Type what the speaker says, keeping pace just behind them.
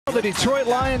The Detroit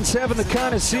Lions having the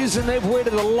kind of season they've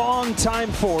waited a long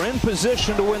time for, in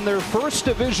position to win their first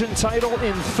division title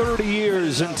in 30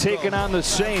 years and taking on the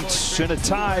Saints in a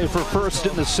tie for first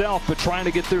in the South, but trying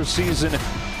to get their season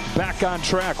back on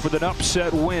track with an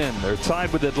upset win. They're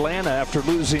tied with Atlanta after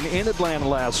losing in Atlanta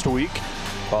last week,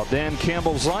 while Dan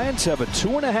Campbell's Lions have a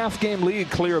 2.5-game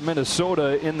lead clear of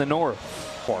Minnesota in the North.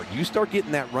 You start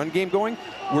getting that run game going,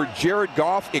 where Jared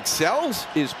Goff excels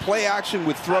is play action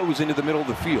with throws into the middle of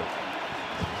the field.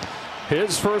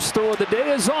 His first throw of the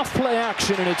day is off play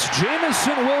action, and it's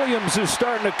Jamison Williams who's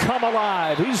starting to come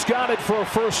alive. He's got it for a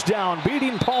first down,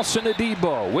 beating Paulson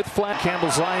Adebo with flat.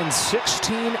 Campbell's Lions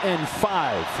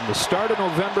 16-5 from the start of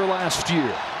November last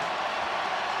year.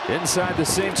 Inside the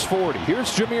Saints 40.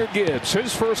 Here's Jahmyr Gibbs,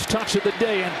 his first touch of the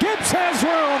day, and Gibbs has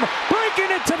room, breaking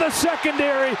it to the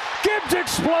secondary. Gibbs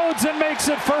explodes and makes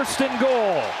it first and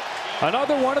goal.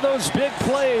 Another one of those big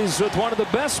plays with one of the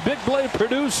best big play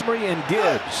producers in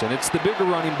Gibbs, and it's the bigger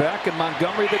running back in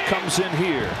Montgomery that comes in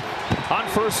here. On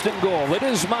first and goal, it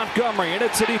is Montgomery, and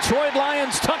it's a Detroit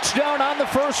Lions touchdown on the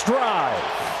first drive.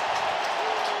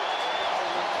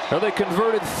 Now they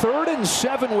converted 3rd and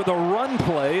 7 with a run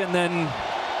play, and then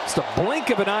just a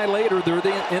blink of an eye later, they're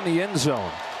in the end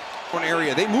zone. One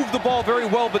area, they move the ball very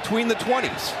well between the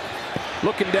 20s.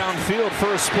 Looking downfield,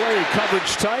 first play,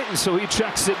 coverage tight, and so he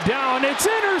checks it down. It's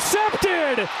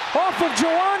intercepted off of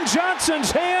Juwan Johnson's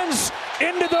hands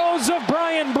into those of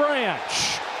Brian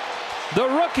Branch. The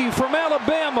rookie from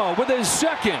Alabama with his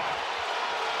second.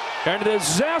 And a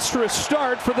disastrous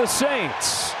start for the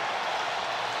Saints.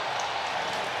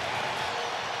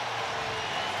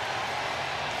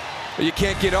 You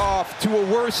can't get off to a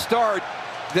worse start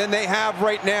than they have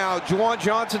right now. Juwan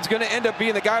Johnson's going to end up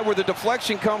being the guy where the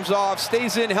deflection comes off,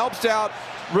 stays in, helps out,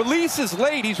 releases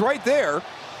late. He's right there.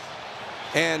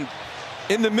 And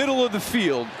in the middle of the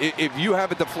field, if you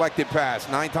have a deflected pass,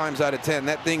 9 times out of 10,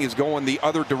 that thing is going the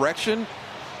other direction.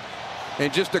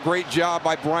 And just a great job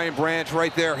by Brian Branch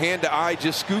right there, hand to eye,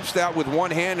 just scoops that with one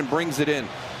hand and brings it in.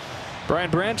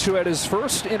 Brian Branch, who had his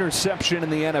first interception in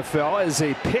the NFL as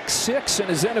a pick-6 in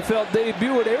his NFL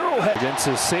debut at Arrowhead against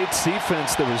the Saints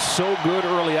defense that was so good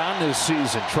early on this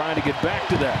season, trying to get back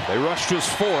to that. They rushed just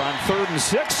 4 on 3rd and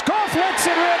 6. Goff lets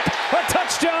it rip. A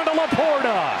touchdown to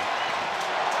LaPorta.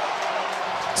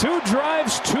 2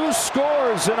 drives, 2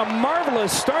 scores, and a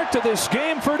marvelous start to this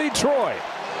game for Detroit.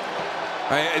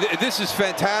 This is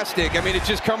fantastic. I mean, it's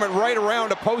just coming right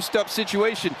around a post-up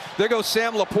situation. There goes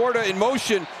Sam LaPorta in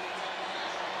motion.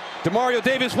 Demario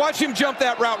Davis, watch him jump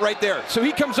that route right there. So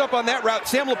he comes up on that route.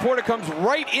 Sam LaPorta comes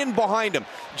right in behind him.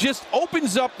 Just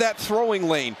opens up that throwing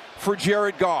lane for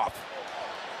Jared Goff.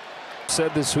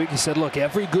 Said this week, he said, look,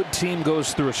 every good team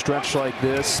goes through a stretch like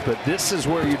this, but this is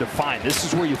where you define. This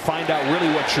is where you find out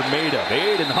really what you're made of.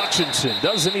 Aiden Hutchinson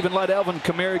doesn't even let Alvin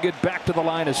Kamara get back to the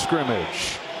line of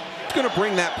scrimmage. Going to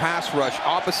bring that pass rush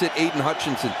opposite Aiden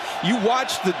Hutchinson. You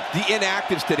watch the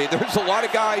inactives today. There's a lot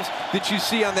of guys that you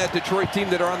see on that Detroit team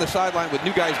that are on the sideline with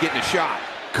new guys getting a shot.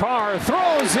 Carr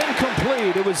throws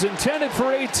incomplete. It was intended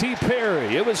for A.T.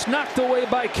 Perry. It was knocked away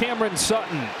by Cameron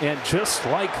Sutton. And just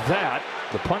like that,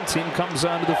 the punt team comes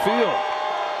onto the field.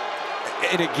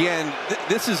 And again,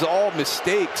 this is all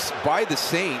mistakes by the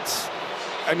Saints.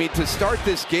 I mean, to start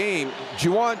this game,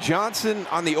 Juwan Johnson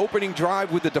on the opening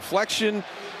drive with the deflection.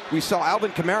 We saw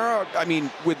Alvin Kamara, I mean,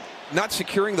 with not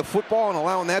securing the football and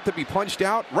allowing that to be punched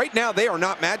out. Right now, they are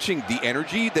not matching the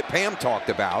energy that Pam talked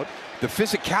about, the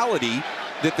physicality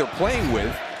that they're playing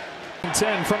with.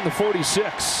 10 from the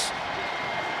 46.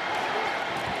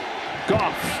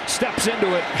 Goff steps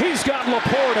into it. He's got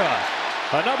LaPorta.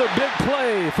 Another big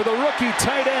play for the rookie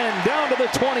tight end down to the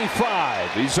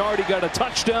 25. He's already got a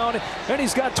touchdown, and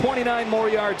he's got 29 more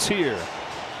yards here.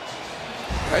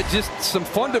 Just some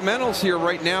fundamentals here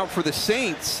right now for the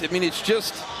Saints. I mean, it's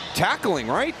just tackling,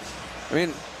 right? I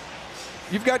mean,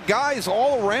 you've got guys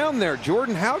all around there.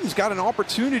 Jordan Howden's got an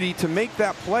opportunity to make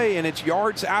that play, and it's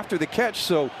yards after the catch.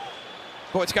 So,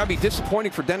 boy, it's got to be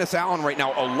disappointing for Dennis Allen right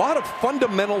now. A lot of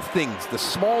fundamental things, the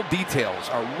small details,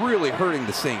 are really hurting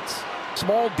the Saints.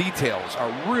 Small details are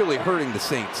really hurting the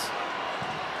Saints.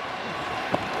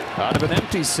 Out of an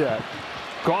empty set.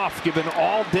 Goff given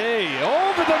all day.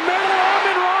 Over the middle,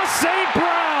 Amon-Ra St.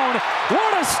 Brown.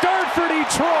 What a start for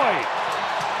Detroit.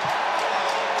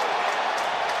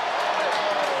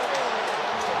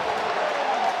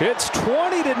 It's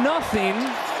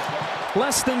 20-0.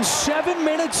 Less than 7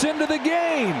 minutes into the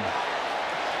game.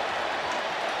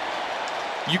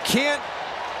 You can't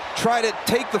try to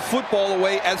take the football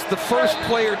away as the first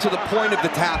player to the point of the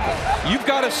tackle. You've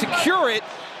got to secure it,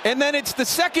 and then it's the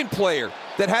second player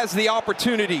that has the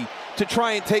opportunity to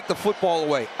try and take the football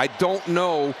away. I don't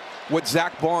know what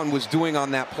Zach Bond was doing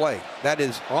on that play. That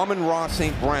is Amon-Ra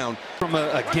St. Brown. From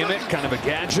a gimmick, kind of a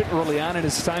gadget early on in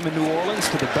his time in New Orleans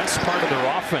to the best part of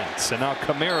their offense. And now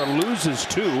Kamara loses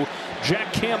two.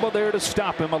 Jack Campbell there to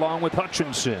stop him along with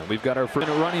Hutchinson. We've got our first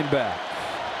running back.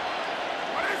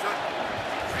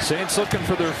 Saints looking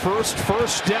for their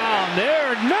first down.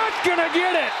 They're not going to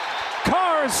get it.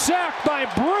 Carr sacked by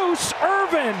Bruce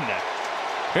Irvin.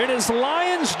 In his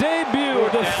Lions debut,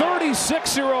 the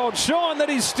 36-year-old showing that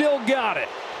he's still got it.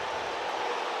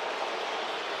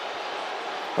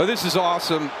 Oh, this is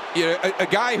awesome. You know, a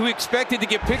guy who expected to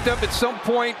get picked up at some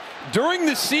point during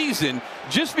the season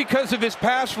just because of his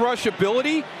pass rush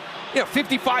ability. You know,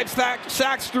 55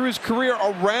 sacks through his career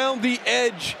around the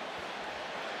edge.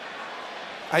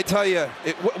 I tell you,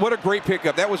 what a great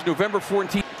pickup. That was November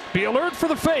 14th. Be alert for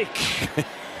the fake.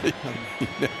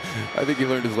 I think he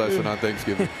learned his lesson on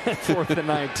Thanksgiving. 4th and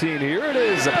 19. Here it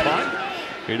is, a punt.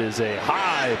 It is a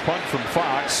high punt from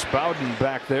Fox. Bowden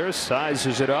back there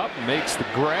sizes it up, makes the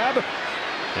grab,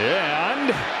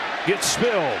 and gets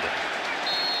spilled.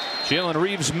 Jalen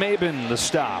Reeves-Maben the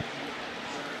stop.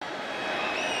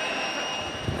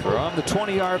 From the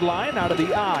 20-yard line, out of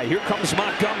the eye, here comes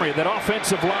Montgomery. That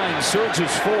offensive line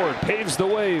surges forward, paves the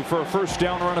way for a first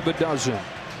down run of a dozen.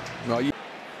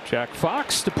 Jack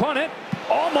Fox to punt it,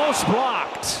 almost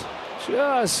blocked.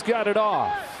 Just got it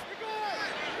off.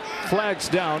 Flags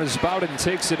down as Bowden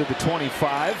takes it at the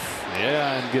 25.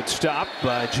 Yeah, and gets stopped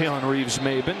by Jalen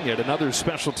Reeves-Maben. Yet another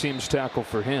special teams tackle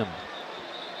for him.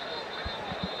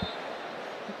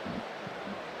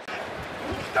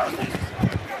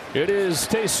 It is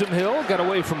Taysom Hill, got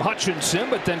away from Hutchinson,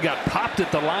 but then got popped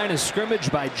at the line of scrimmage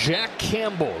by Jack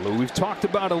Campbell, who we've talked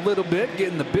about a little bit,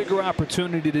 getting the bigger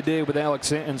opportunity today with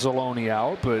Alex Anzalone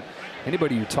out. But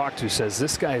anybody you talk to says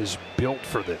this guy is built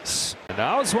for this. And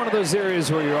now it's one of those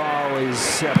areas where you're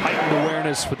always at heightened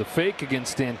awareness for the fake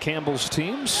against Dan Campbell's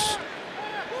teams.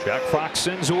 Jack Fox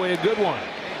sends away a good one.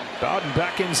 Bowden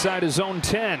back inside his own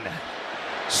 10.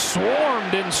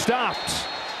 Swarmed and stopped.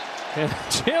 And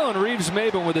Jalen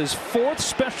Reeves-Maben with his 4th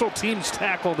special teams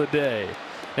tackle today.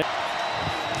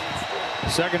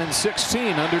 2nd and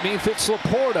 16. Underneath it's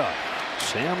LaPorta.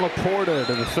 Sam LaPorta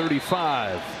to the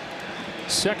 35.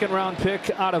 2nd round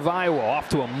pick out of Iowa, off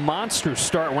to a monster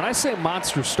start. When I say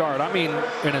monster start, I mean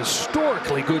an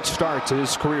historically good start to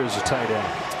his career as a tight end.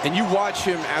 And you watch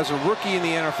him as a rookie in the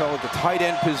NFL at the tight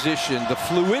end position, the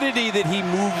fluidity that he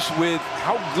moves with,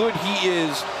 how good he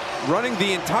is running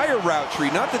the entire route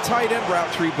tree, not the tight end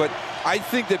route tree, but I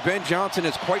think that Ben Johnson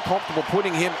is quite comfortable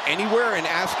putting him anywhere and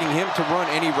asking him to run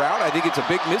any route. I think it's a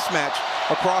big mismatch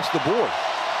across the board.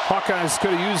 Hawkeyes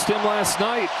could have used him last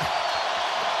night.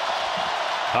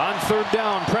 On 3rd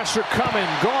down, pressure coming.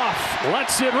 Goff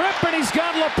lets it rip, and he's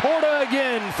got LaPorta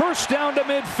again. First down to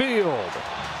midfield.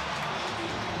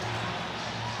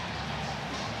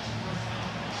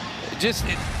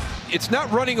 It's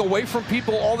not running away from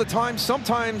people all the time.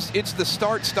 Sometimes it's the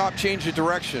start, stop, change of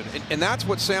direction. And that's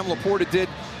what Sam LaPorta did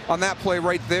on that play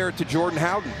right there to Jordan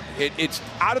Howden. It's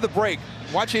out of the break.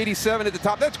 Watch 87 at the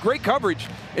top. That's great coverage.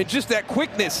 And just that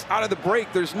quickness out of the break.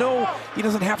 He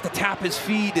doesn't have to tap his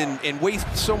feet and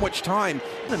waste so much time.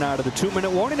 And out of the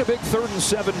 2-minute warning, a big 3rd and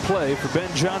 7 play for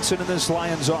Ben Johnson in this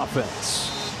Lions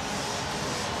offense.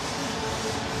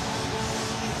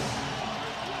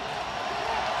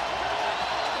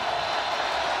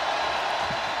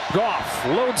 Goff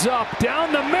loads up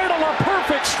down the middle, a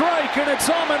perfect strike, and it's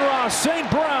Amon-Ra St.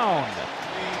 Brown.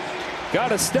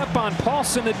 Got a step on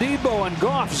Paulson Adebo, and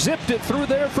Goff zipped it through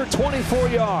there for 24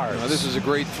 yards. Now, this is a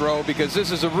great throw because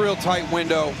this is a real tight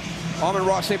window.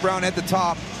 Amon-Ra St. Brown at the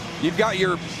top. You've got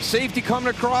your safety coming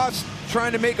across,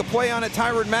 trying to make a play on it,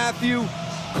 Tyrann Mathieu.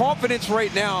 Confidence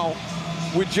right now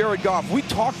with Jared Goff. We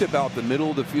talked about the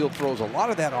middle of the field throws, a lot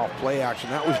of that off play action.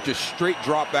 That was just straight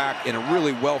drop back and a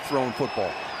really well-thrown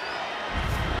football.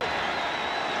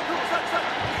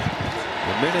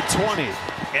 The minute 20.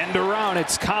 End around,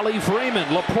 it's Khalif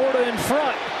Raymond. LaPorta in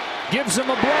front. Gives him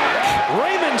a block.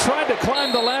 Raymond tried to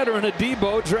climb the ladder, and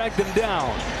Adebo dragged him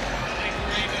down.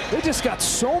 They just got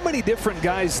so many different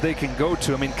guys they can go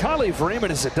to. I mean, Khalif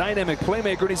Raymond is a dynamic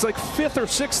playmaker, and he's like 5th or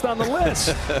 6th on the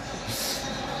list.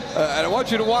 And I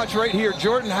want you to watch right here,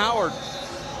 Jordan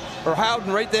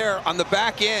Howden right there on the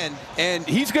back end, and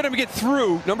he's going to get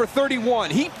through number 31.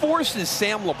 He forces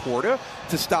Sam LaPorta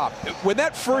to stop. When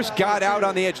that first got out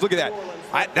on the edge, look at that.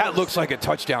 That looks like a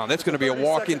touchdown. That's going to be a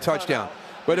walk-in touchdown.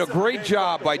 But a great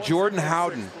job by Jordan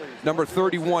Howden, number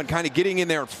 31, kind of getting in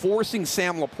there and forcing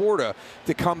Sam LaPorta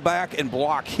to come back and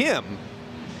block him.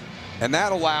 And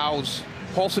that allows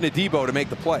Paulson Adebo to make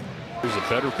the play. He's a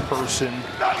better person.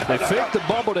 They fake the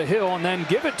bubble to Hill and then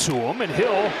give it to him, and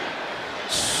Hill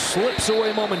slips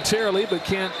away momentarily but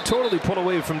can't totally pull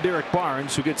away from Derek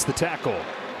Barnes, who gets the tackle.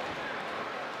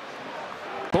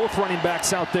 Both running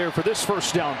backs out there for this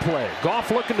first down play.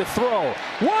 Goff looking to throw.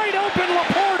 Wide open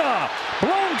LaPorta.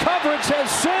 Blown coverage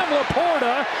has Sam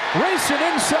LaPorta racing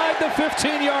inside the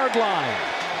 15-yard line.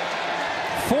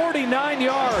 49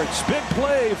 yards. Big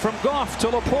play from Goff to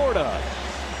LaPorta.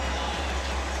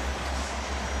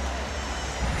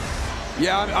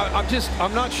 Yeah,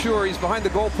 I'm not sure. He's behind the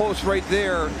goalpost right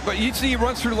there. But you see he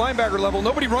runs through linebacker level.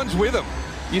 Nobody runs with him.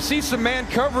 You see some man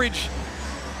coverage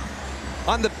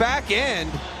on the back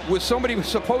end with somebody who's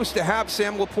supposed to have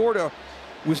Sam LaPorta.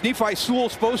 Was Nephi Sewell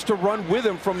supposed to run with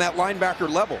him from that linebacker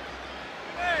level?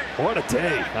 What a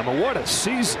day. I mean, what a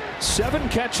season. 7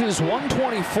 catches,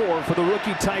 124 for the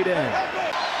rookie tight end.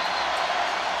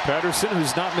 Patterson,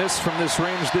 who's not missed from this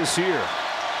range this year.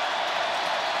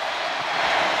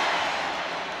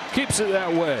 Keeps it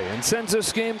that way and sends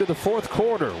this game to the fourth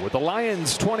quarter with the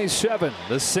Lions 27,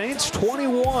 the Saints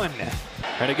 21.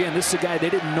 And again, this is a guy they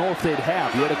didn't know if they'd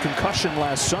have. He had a concussion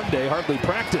last Sunday, hardly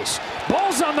practiced.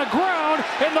 Ball's on the ground,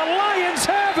 and the Lions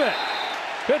have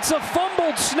it. It's a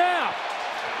fumbled snap,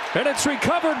 and it's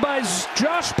recovered by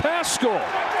Josh Paschal.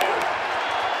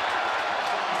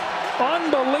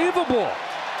 Unbelievable.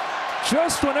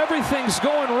 Just when everything's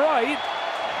going right,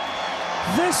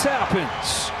 this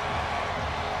happens.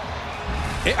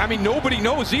 I mean, nobody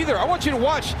knows either. I want you to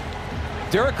watch.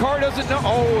 Derek Carr doesn't know.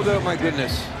 Oh, my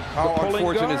goodness. How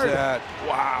unfortunate is that?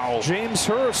 Wow. James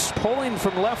Hurst pulling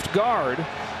from left guard.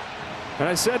 And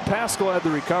I said Paschal had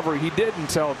the recovery. He did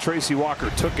until Tracy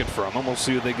Walker took it from him. We'll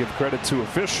see who they give credit to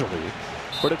officially.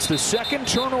 But it's the second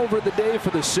turnover of the day for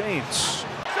the Saints.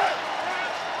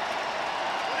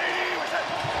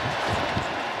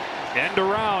 End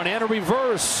around and a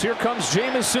reverse. Here comes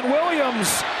Jamison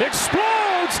Williams.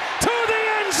 Explodes to the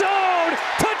end zone.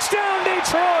 Touchdown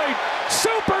Detroit.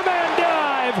 Superman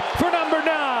dive for number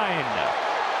 9.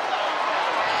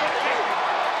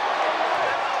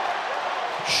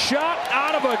 Shot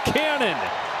out of a cannon.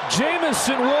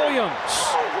 Jamison Williams.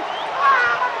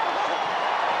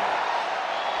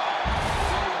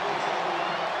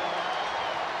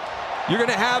 You're going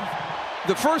to have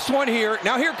the first one here.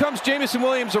 Now here comes Jamison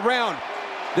Williams around.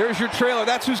 There's your trailer.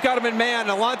 That's who's got him in man.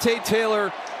 Alontae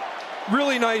Taylor.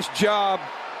 Really nice job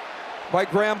by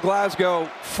Graham Glasgow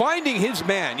finding his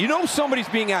man. You know somebody's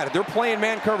being added. They're playing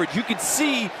man coverage. You could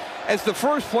see as the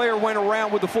first player went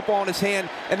around with the football in his hand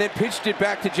and then pitched it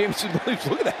back to Jamison Williams.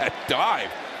 Look at that dive.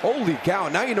 Holy cow.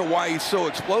 Now you know why he's so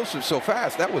explosive so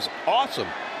fast. That was awesome.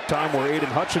 Time where Aiden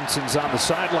Hutchinson's on the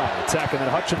sideline attacking that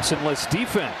Hutchinson-less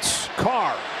defense.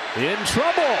 Carr in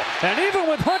trouble, and even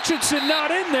with Hutchinson not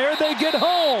in there, they get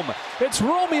home. It's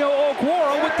Romeo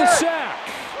Okwara with the sack.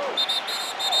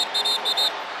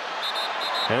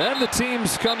 And then the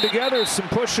teams come together, some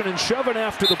pushing and shoving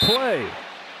after the play.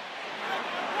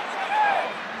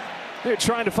 They're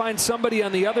trying to find somebody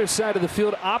on the other side of the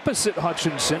field opposite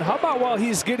Hutchinson. How about while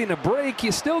he's getting a break,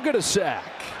 you still get a sack?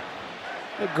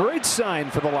 A great sign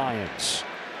for the Lions.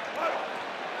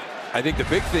 I think the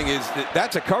big thing is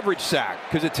that's a coverage sack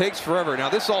because it takes forever. Now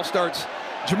this all starts.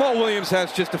 Jamal Williams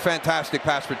has just a fantastic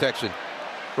pass protection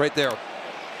right there.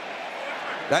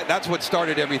 That's what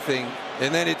started everything.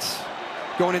 And then it's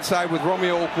going inside with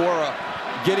Romeo Okwara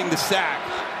getting the sack.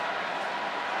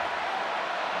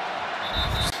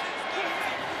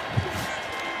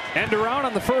 And around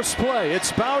on the first play,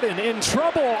 it's Bowden in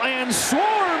trouble and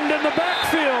swarmed in the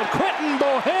backfield. Quentin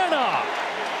Bohanna,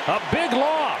 a big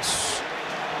loss.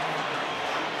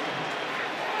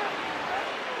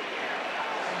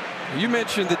 You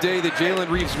mentioned the day that Jalen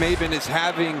Reeves-Maybin is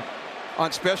having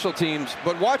on special teams,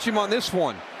 but watch him on this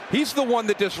one. He's the one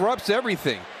that disrupts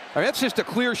everything. I mean, that's just a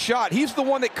clear shot. He's the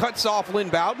one that cuts off Lynn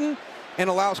Bowden and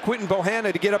allows Quentin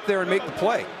Bohanna to get up there and make the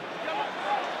play.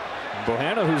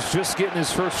 Bohanna, who's just getting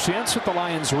his first chance with the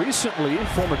Lions recently,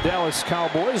 former Dallas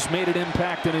Cowboys, made an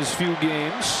impact in his few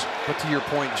games. But to your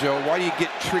point, Joe, why do you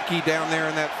get tricky down there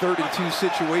in that 3rd and 2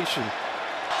 situation?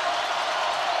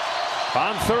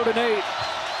 On 3rd and 8.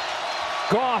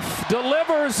 Goff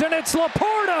delivers, and it's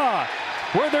LaPorta.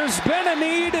 Where there's been a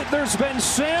need, there's been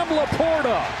Sam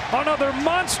LaPorta. Another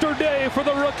monster day for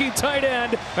the rookie tight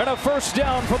end, and a first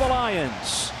down for the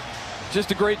Lions. Just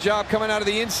a great job coming out of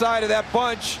the inside of that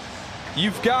bunch.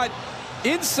 You've got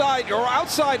inside or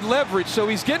outside leverage, so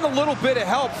he's getting a little bit of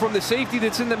help from the safety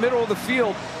that's in the middle of the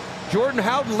field. Jordan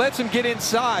Houghton lets him get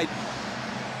inside.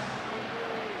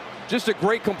 Just a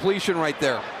great completion right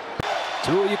there.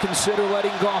 Do you consider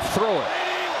letting Goff throw it?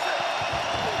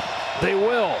 They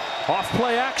will. Off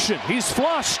play action. He's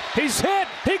flushed. He's hit.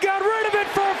 He got rid of it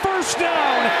for a first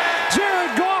down.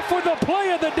 Jared Goff with the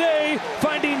play of the day,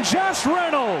 finding Josh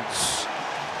Reynolds.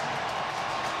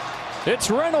 It's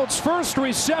Reynolds' first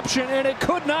reception, and it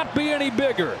could not be any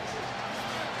bigger.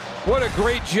 What a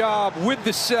great job with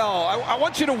the sell. I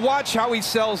want you to watch how he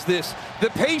sells this. The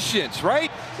patience, right?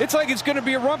 It's like it's going to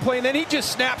be a run play, and then he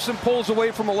just snaps and pulls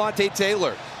away from Alontae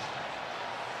Taylor.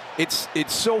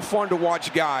 It's so fun to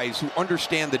watch guys who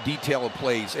understand the detail of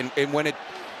plays, and when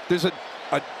there's a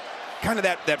kind of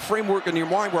that framework in your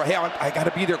mind where, hey, I got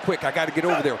to be there quick, I got to get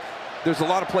over there. There's a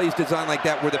lot of plays designed like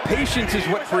that where the patience is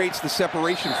what creates the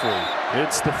separation for you.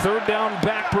 It's the third down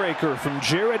backbreaker from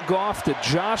Jared Goff to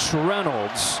Josh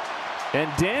Reynolds.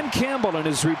 And Dan Campbell in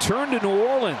his return to New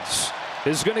Orleans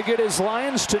is going to get his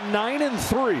Lions to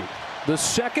 9-3, the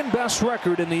second best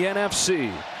record in the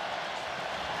NFC.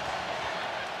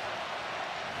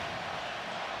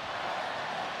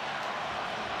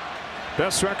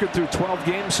 Best record through 12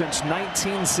 games since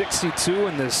 1962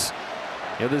 in this.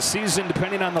 This season,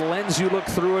 depending on the lens you look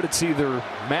through it, it's either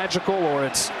magical or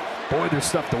it's, boy, there's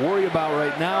stuff to worry about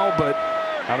right now. But,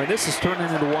 I mean, this is turning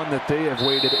into one that they have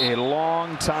waited a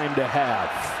long time to have.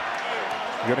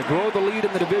 They're going to grow the lead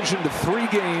in the division to 3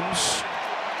 games.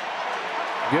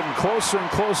 Getting closer and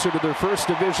closer to their first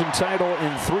division title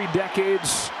in 3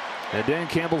 decades. And Dan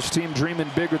Campbell's team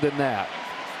dreaming bigger than that.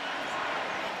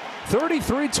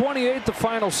 33-28 the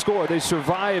final score. They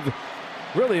survive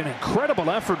really an incredible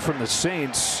effort from the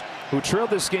Saints, who trailed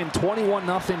this game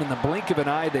 21-0 in the blink of an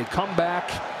eye. They come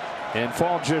back and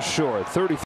fall just short. 33.